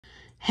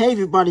Hey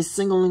everybody,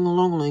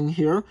 Sing-a-ling-a-long-a-ling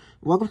here.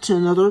 Welcome to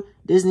another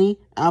Disney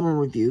album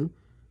review.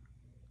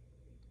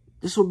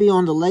 This will be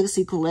on the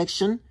Legacy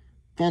Collection,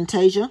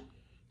 Fantasia.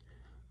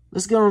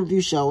 Let's get on a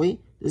review, shall we?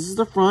 This is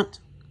the front,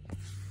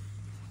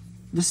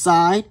 the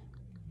side,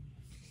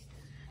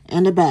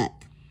 and the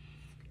back.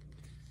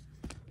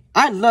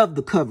 I love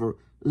the cover.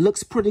 It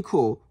looks pretty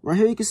cool. Right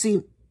here you can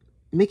see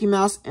Mickey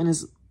Mouse in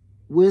his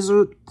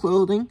wizard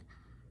clothing.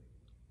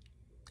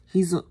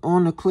 He's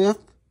on the cliff,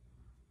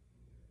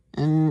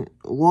 and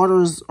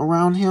water is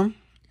around him.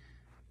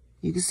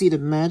 You can see the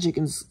magic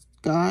in the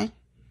sky.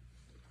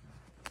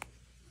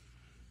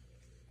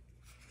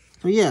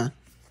 So yeah,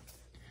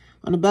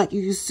 on the back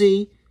you can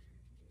see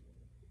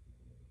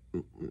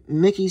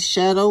Mickey's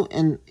shadow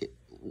and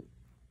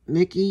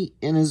Mickey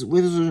in his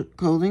wizard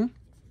clothing.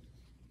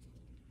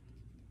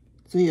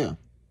 So yeah,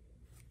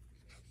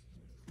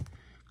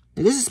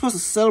 now, this is supposed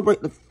to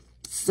celebrate the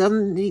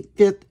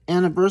 75th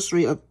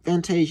anniversary of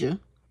Fantasia.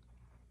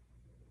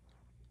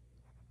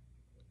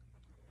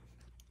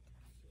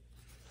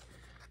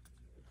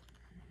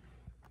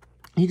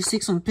 You can see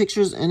some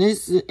pictures, and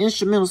it's an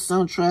instrumental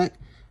soundtrack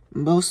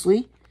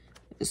mostly,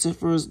 except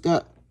for it's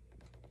got,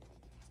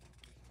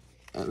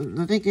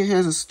 I think it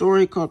has a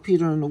story called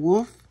Peter and the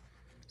Wolf.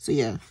 So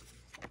yeah.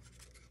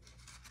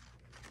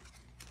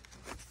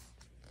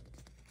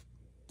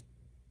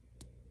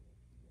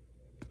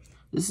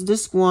 This is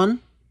disc 1.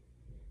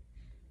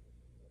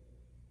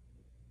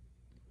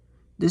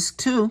 Disc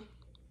 2.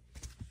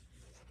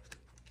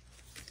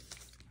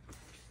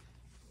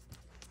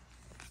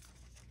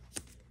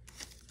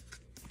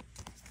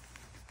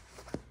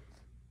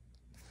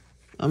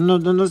 No,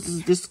 this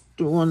is disc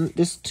 1,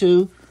 disc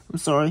 2. I'm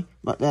sorry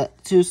about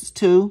that. This is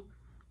 2.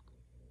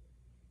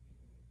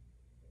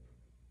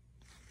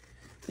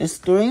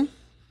 Disc 3.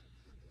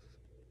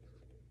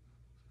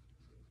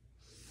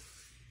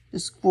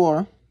 Disc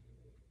 4.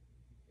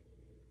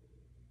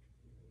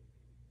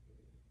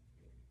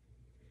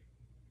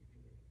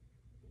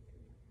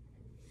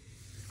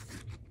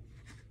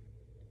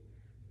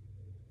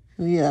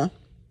 So yeah.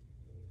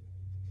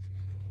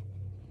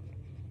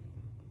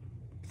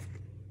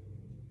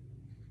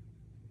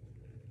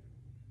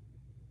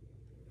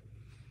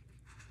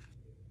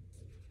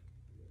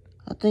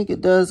 I think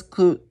it does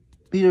include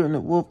Peter and the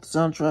Wolf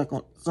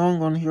soundtrack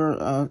song on here,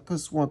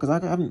 because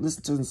I haven't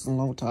listened to this in a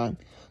long time.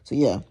 So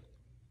yeah.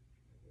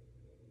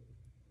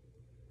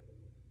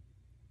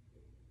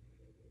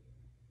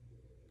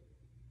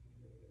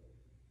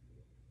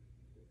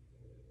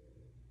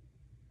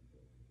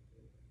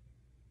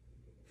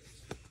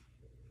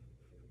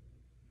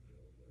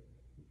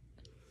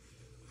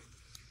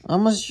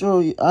 I'm gonna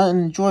show you. I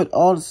enjoyed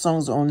all the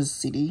songs on this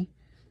CD.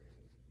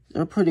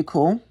 They're pretty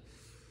cool.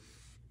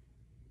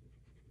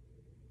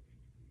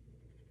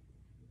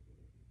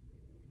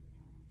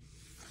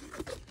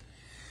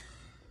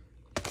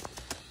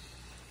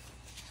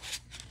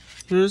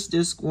 Here's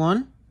disc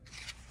 1.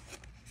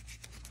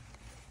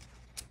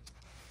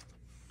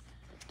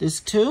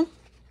 Disc 2.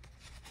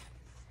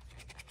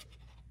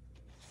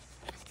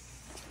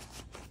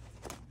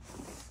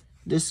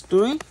 Disc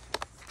 3.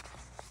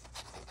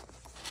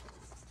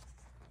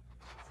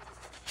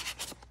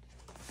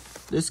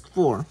 Disc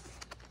 4.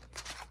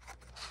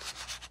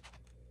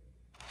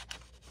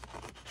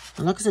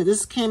 And like I said,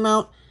 this came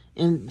out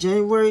in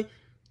January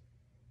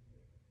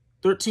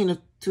 13th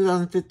of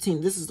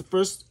 2015. This is the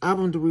first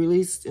album to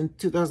release in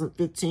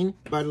 2015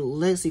 by the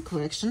Legacy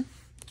Collection.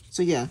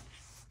 So yeah,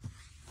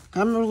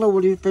 comment below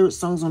what your favorite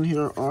songs on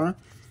here are,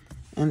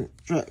 and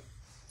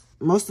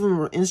most of them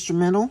are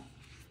instrumental,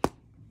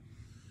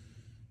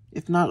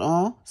 if not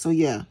all. So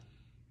yeah,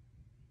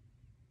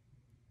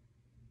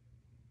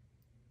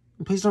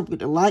 and please don't forget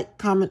to like,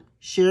 comment,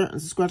 share, and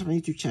subscribe to my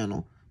YouTube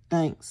channel.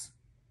 Thanks.